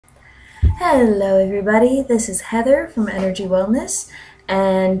Hello everybody, this is Heather from Energy Wellness,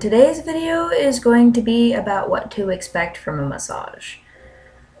 and today's video is going to be about what to expect from a massage.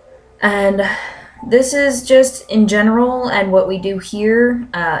 And this is just in general and what we do here.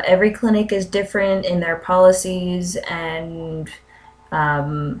 Every clinic is different in their policies and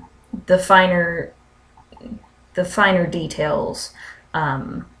the finer details,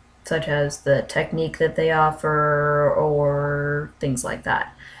 such as the technique that they offer or things like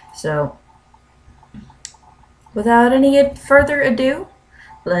that. So without any further ado,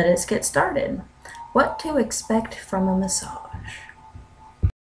 let us get started. What to expect from a massage.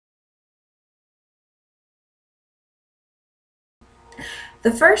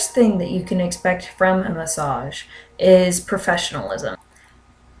 The first thing that you can expect from a massage is professionalism.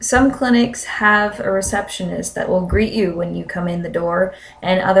 Some clinics have a receptionist that will greet you when you come in the door,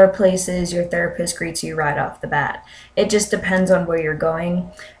 and other places your therapist greets you right off the bat. It just depends on where you're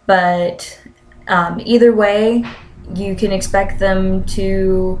going, but either way, you can expect them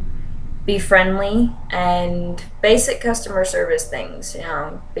to be friendly and basic customer service things,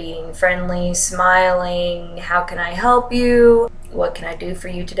 being friendly, smiling, how can I help you, what can I do for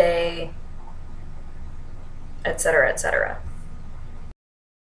you today, etc., etc.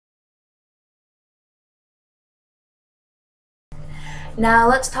 Now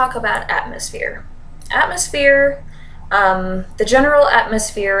let's talk about atmosphere. Atmosphere, the general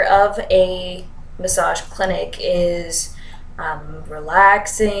atmosphere of a massage clinic is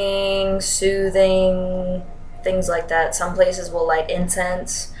relaxing, soothing, things like that. Some places will light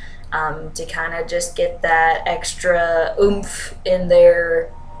incense to kind of just get that extra oomph in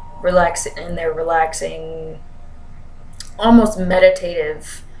their relaxing, almost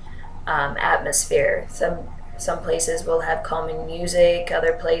meditative atmosphere. Some places will have calming music,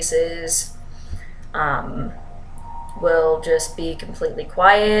 other places will just be completely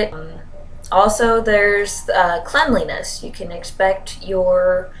quiet. Also, there's cleanliness. You can expect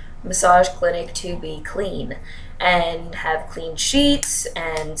your massage clinic to be clean and have clean sheets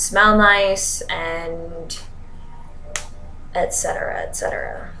and smell nice and etc.,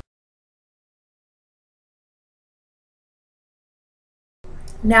 etc.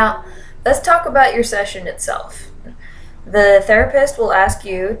 Now, let's talk about your session itself. The therapist will ask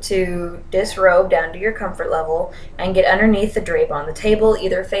you to disrobe down to your comfort level and get underneath the drape on the table,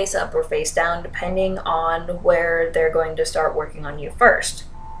 either face up or face down, depending on where they're going to start working on you first.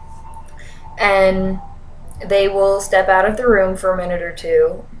 And they will step out of the room for a minute or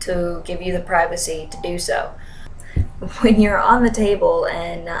two to give you the privacy to do so. When you're on the table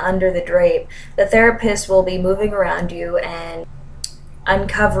and under the drape, the therapist will be moving around you and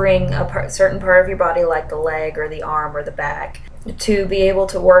uncovering a certain part of your body, like the leg or the arm or the back, to be able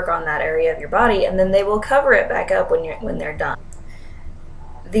to work on that area of your body, and then they will cover it back up when they're done.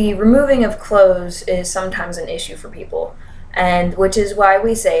 The removing of clothes is sometimes an issue for people, and which is why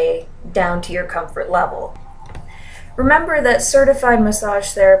we say down to your comfort level. Remember that certified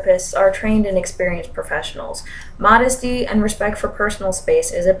massage therapists are trained and experienced professionals. Modesty and respect for personal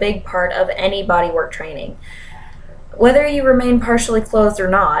space is a big part of any bodywork training. Whether you remain partially clothed or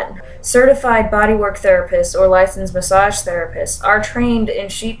not, certified bodywork therapists or licensed massage therapists are trained in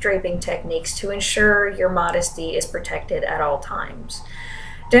sheet draping techniques to ensure your modesty is protected at all times.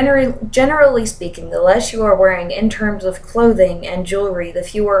 Generally speaking, the less you are wearing in terms of clothing and jewelry, the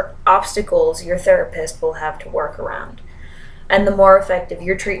fewer obstacles your therapist will have to work around, and the more effective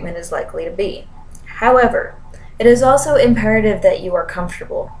your treatment is likely to be. However, it is also imperative that you are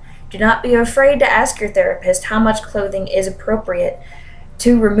comfortable. Do not be afraid to ask your therapist how much clothing is appropriate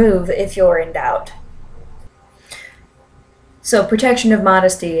to remove if you're in doubt. So protection of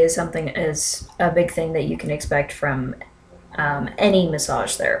modesty is a big thing that you can expect from any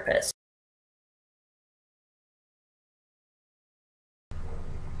massage therapist.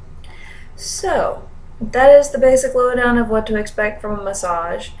 So that is the basic lowdown of what to expect from a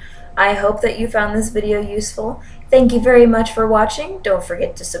massage. I hope that you found this video useful. Thank you very much for watching. Don't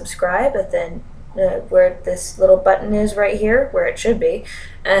forget to subscribe, but then where this little button is right here, where it should be.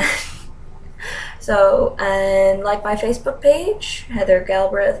 And like my Facebook page, Heather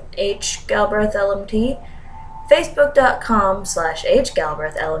Galbraith, H Galbraith LMT, facebook.com/H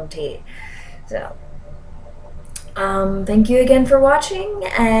Galbraith LMT. So, thank you again for watching,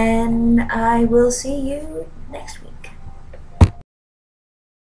 and I will see you next week.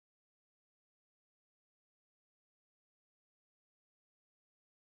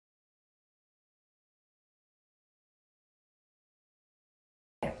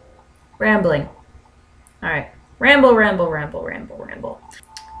 Rambling. Alright. Ramble, ramble, ramble, ramble, ramble.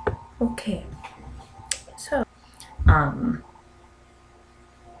 Okay. So,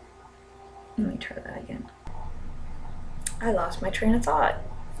 Let me try that again. I lost my train of thought.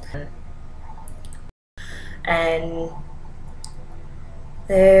 And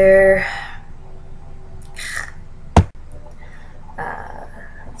there,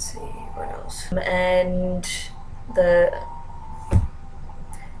 let's see, what else? And good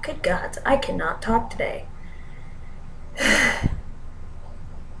gods, I cannot talk today.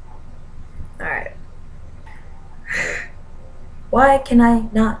 Alright. Why can I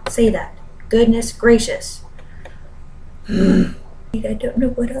not say that? Goodness gracious. I don't know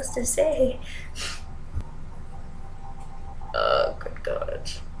what else to say. Oh, good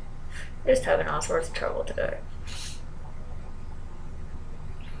God. Just having all sorts of trouble today.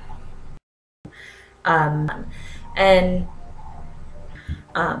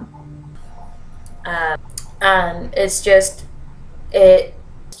 It's just,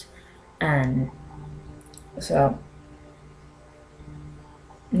 and so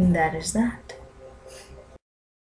that is that.